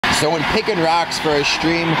So when picking rocks for a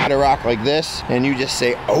stream, at a rock like this, and you just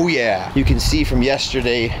say, oh yeah. You can see from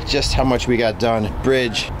yesterday just how much we got done.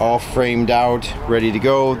 Bridge all framed out, ready to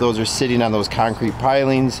go. Those are sitting on those concrete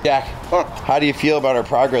pilings. Jack, how do you feel about our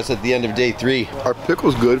progress at the end of day 3? Are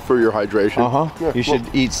pickles good for your hydration? Yeah, you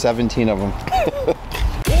should eat 17 of them.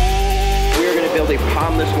 We're gonna build a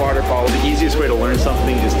pondless waterfall. The easiest way to learn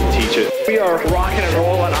something is to teach it. We are rocking and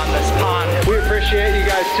rolling on this pond. We appreciate you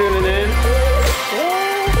guys tuning in.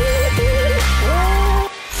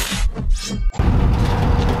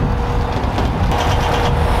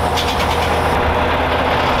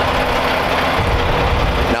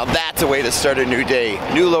 A way to start a new day.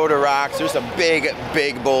 New load of rocks. There's some big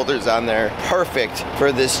boulders on there. Perfect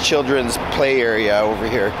for this children's play area over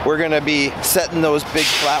here. We're gonna be setting those big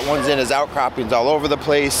flat ones in as outcroppings all over the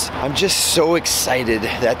place. I'm just so excited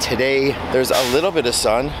that today there's a little bit of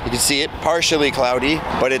sun. You can see it, partially cloudy,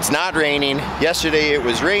 but it's not raining. Yesterday it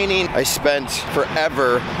was raining. I spent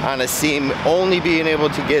forever on a seam, only being able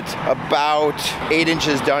to get about 8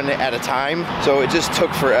 inches done at a time. So it just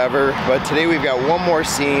took forever. But today we've got one more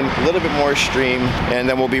seam, a little bit more stream, and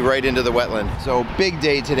then we'll be right into the wetland. So big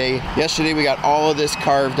day today. Yesterday we got all of this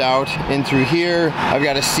carved out in through here. I've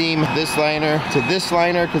got to seam this liner to this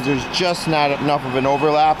liner because there's just not enough of an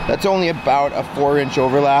overlap. That's only about a 4-inch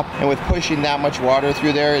overlap, and with pushing that much water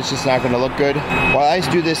through there, it's just not going to look good. While I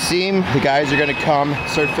do this seam, the guys are going to come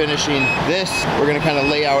start finishing this. We're going to kind of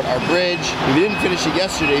lay out our bridge. We didn't finish it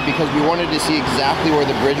yesterday because we wanted to see exactly where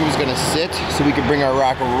the bridge was going to sit so we could bring our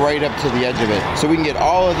rock right up to the edge of it. So we can get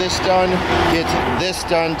all of this done, get this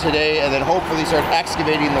done today, and then hopefully start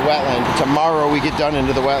excavating the wetland. Tomorrow we get done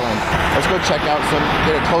into the wetland. Let's go check out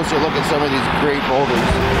get a closer look at some of these great boulders.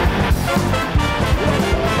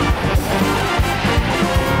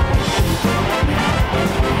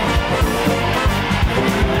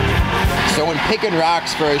 So when picking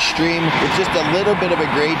rocks for a stream, it's just a little bit of a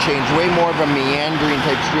grade change, way more of a meandering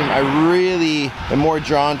type stream. I really am more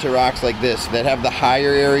drawn to rocks like this that have the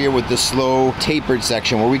higher area with the slow tapered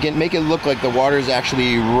section where we can make it look like the water's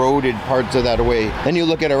actually eroded parts of that away. Then you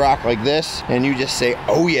look at a rock like this and you just say,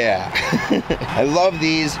 oh yeah. I love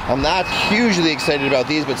these. I'm not hugely excited about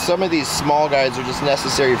these, but some of these small guys are just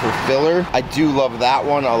necessary for filler. I do love that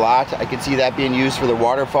one a lot. I can see that being used for the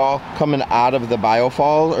waterfall coming out of the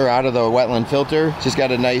biofall or out of the wetland filter. Just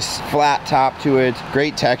got a nice flat top to it,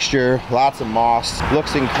 great texture, lots of moss,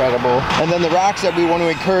 looks incredible. And then the rocks that we want to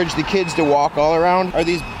encourage the kids to walk all around are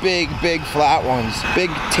these big flat ones, big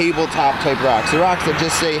tabletop type rocks. The rocks that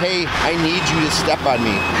just say, hey, I need you to step on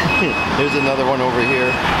me. There's another one over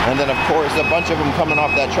here. And then of course a bunch of them coming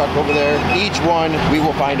off that truck over there. Each one we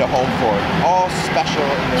will find a home for, all special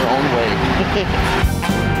in their own way.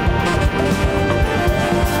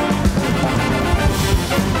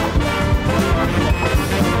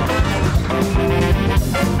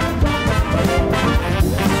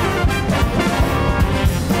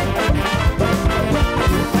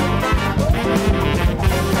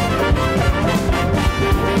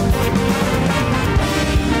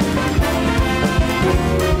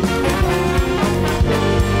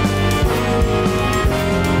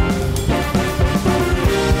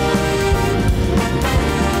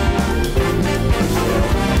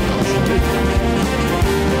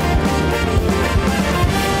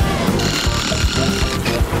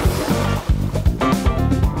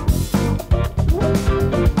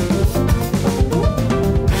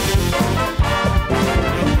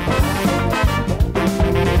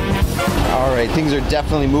 Things are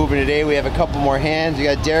definitely moving today. We have a couple more hands. We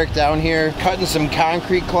got Derek down here cutting some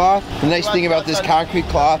concrete cloth. The nice thing about this concrete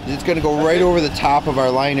cloth is it's going to go right over the top of our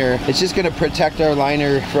liner. It's just going to protect our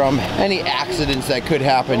liner from any accidents that could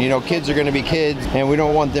happen. You know, kids are going to be kids and we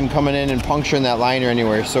don't want them coming in and puncturing that liner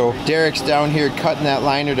anywhere. So Derek's down here cutting that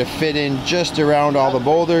liner to fit in just around all the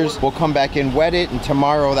boulders. We'll come back and wet it, and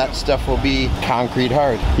tomorrow that stuff will be concrete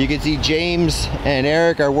hard. You can see James and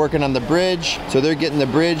Eric are working on the bridge. So they're getting the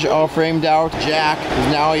bridge all framed out. Jack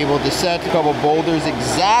is now able to set a couple boulders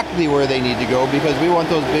exactly where they need to go because we want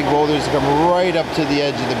those big boulders to come right up to the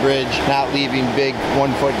edge of the bridge, not leaving big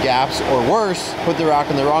 1-foot gaps, or worse, put the rock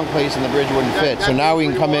in the wrong place and the bridge wouldn't fit. So now we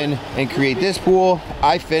can come in and create this pool.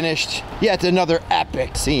 I finished yet another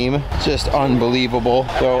epic seam, just unbelievable.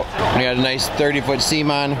 So I got a nice 30-foot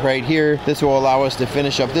seam on right here. This will allow us to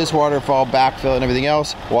finish up this waterfall, backfill and everything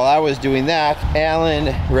else. While I was doing that,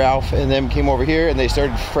 Alan, Ralph, and them came over here and they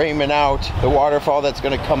started framing out the waterfall that's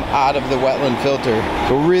going to come out of the wetland filter.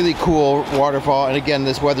 So really cool waterfall, and again,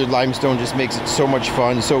 this weathered limestone just makes it so much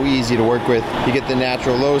fun, so easy to work with. You get the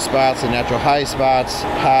natural low spots, the natural high spots,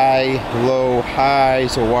 high, low, high,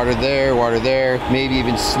 so water there, maybe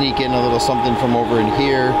even sneak in a little little something from over in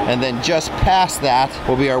here. And then just past that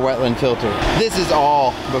will be our wetland filter. This is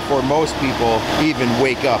all before most people even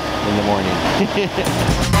wake up in the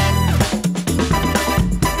morning.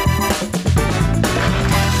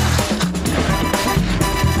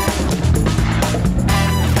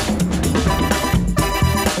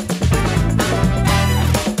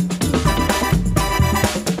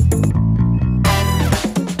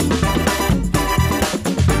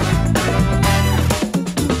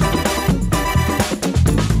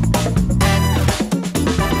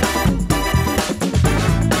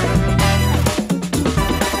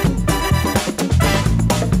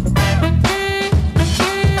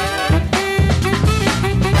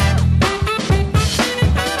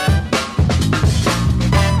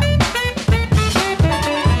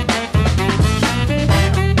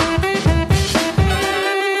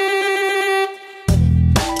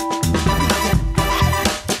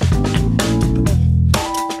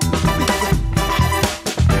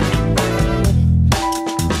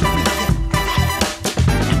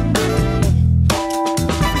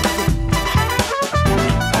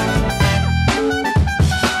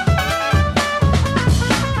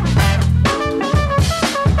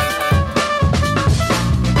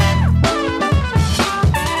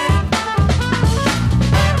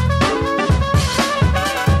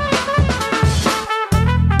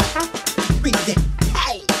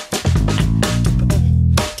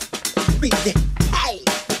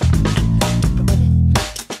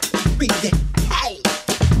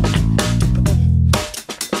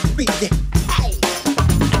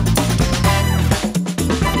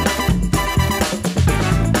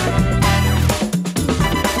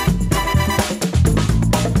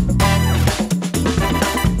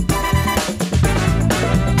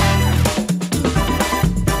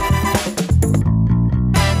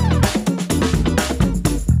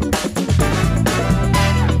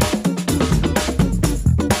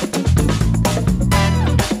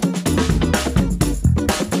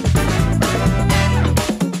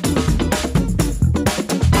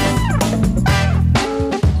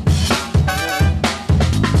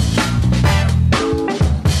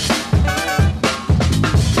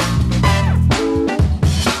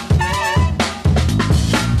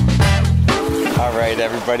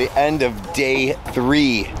 Everybody, end of day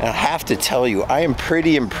 3. And I have to tell you, I am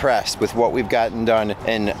pretty impressed with what we've gotten done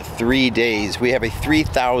in 3 days. We have a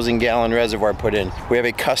 3,000 gallon reservoir put in. We have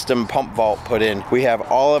a custom pump vault put in. We have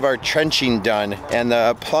all of our trenching done and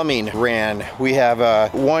the plumbing ran. We have a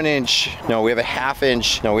 1 inch, no, we have a 1/2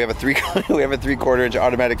 inch, no, we have a 3/4 inch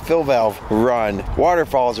automatic fill valve run.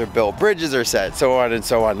 Waterfalls are built, bridges are set, so on and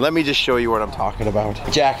so on. Let me just show you what I'm talking about.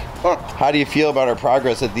 Jack, how do you feel about our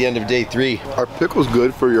progress at the end of day 3? Are pickles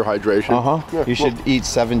good for your hydration? Yeah, you should eat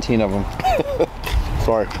 17 of them.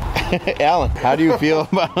 Sorry. Alan, how do you feel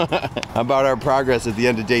about our progress at the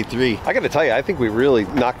end of day 3? I gotta tell you, I think we really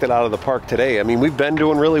knocked it out of the park today. I mean, we've been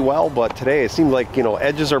doing really well, but today it seemed like, you know,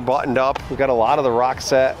 edges are buttoned up. We've got a lot of the rock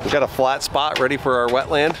set. We've got a flat spot ready for our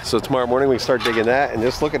wetland. So tomorrow morning we can start digging that, and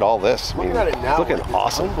just look at all this. I mean, Look at it now. it's looking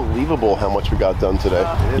awesome. Unbelievable how much we got done today.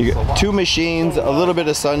 You got 2 machines, a little bit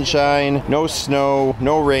of sunshine, no snow,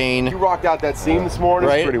 no rain. You rocked out that seam this morning.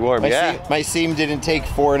 Right? pretty warm, yeah. My seam didn't take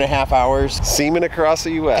 4.5 hours. Seaming across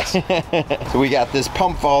the U.S. So we got this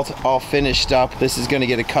pump vault all finished up. This is gonna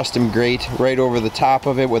get a custom grate right over the top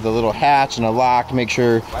of it with a little hatch and a lock. Make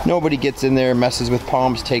sure nobody gets in there, messes with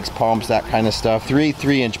pumps, takes pumps, that kind of stuff. 3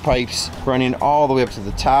 3-inch pipes running all the way up to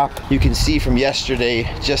the top. You can see from yesterday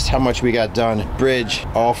just how much we got done. Bridge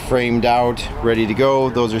all framed out, ready to go.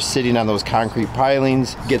 Those are sitting on those concrete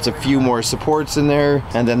pilings. Gets a few more supports in there,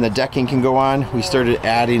 and then the decking can go on. We started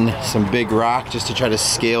adding some big rock just to try to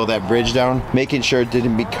scale that bridge down, making sure it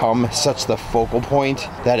didn't become such the focal point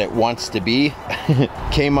that it wants to be.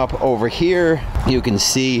 Came up over here, you can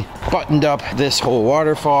see buttoned up this whole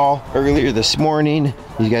waterfall earlier this morning.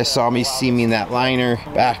 You guys saw me seaming that liner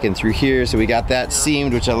back and through here, so we got that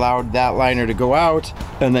seamed, which allowed that liner to go out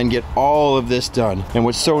and then get all of this done. And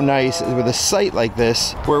what's so nice is with a site like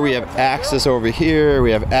this, where we have access over here,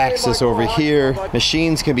 we have access over here,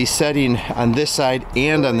 machines can be setting on this side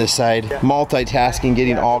and on this side, multitasking,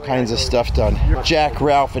 getting all kinds of stuff done. Jack,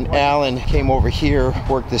 Ralph, and Alan came over here,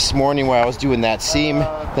 worked this morning while I was doing that seam.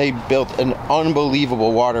 They built an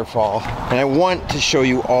unbelievable waterfall, and I want to show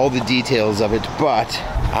you all the details of it, but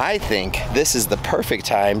I think this is the perfect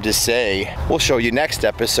time to say we'll show you next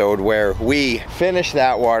episode where we finish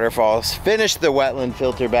that waterfall, finish the wetland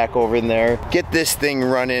filter back over in there, get this thing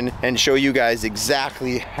running, and show you guys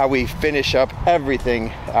exactly how we finish up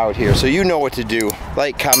everything out here. So you know what to do.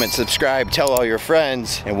 Like, comment, subscribe, tell all your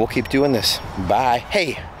friends, and we'll keep doing this. Bye.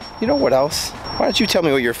 Hey, you know what else? Why don't you tell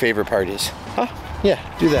me what your favorite part is? Huh? Yeah,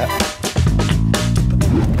 do that.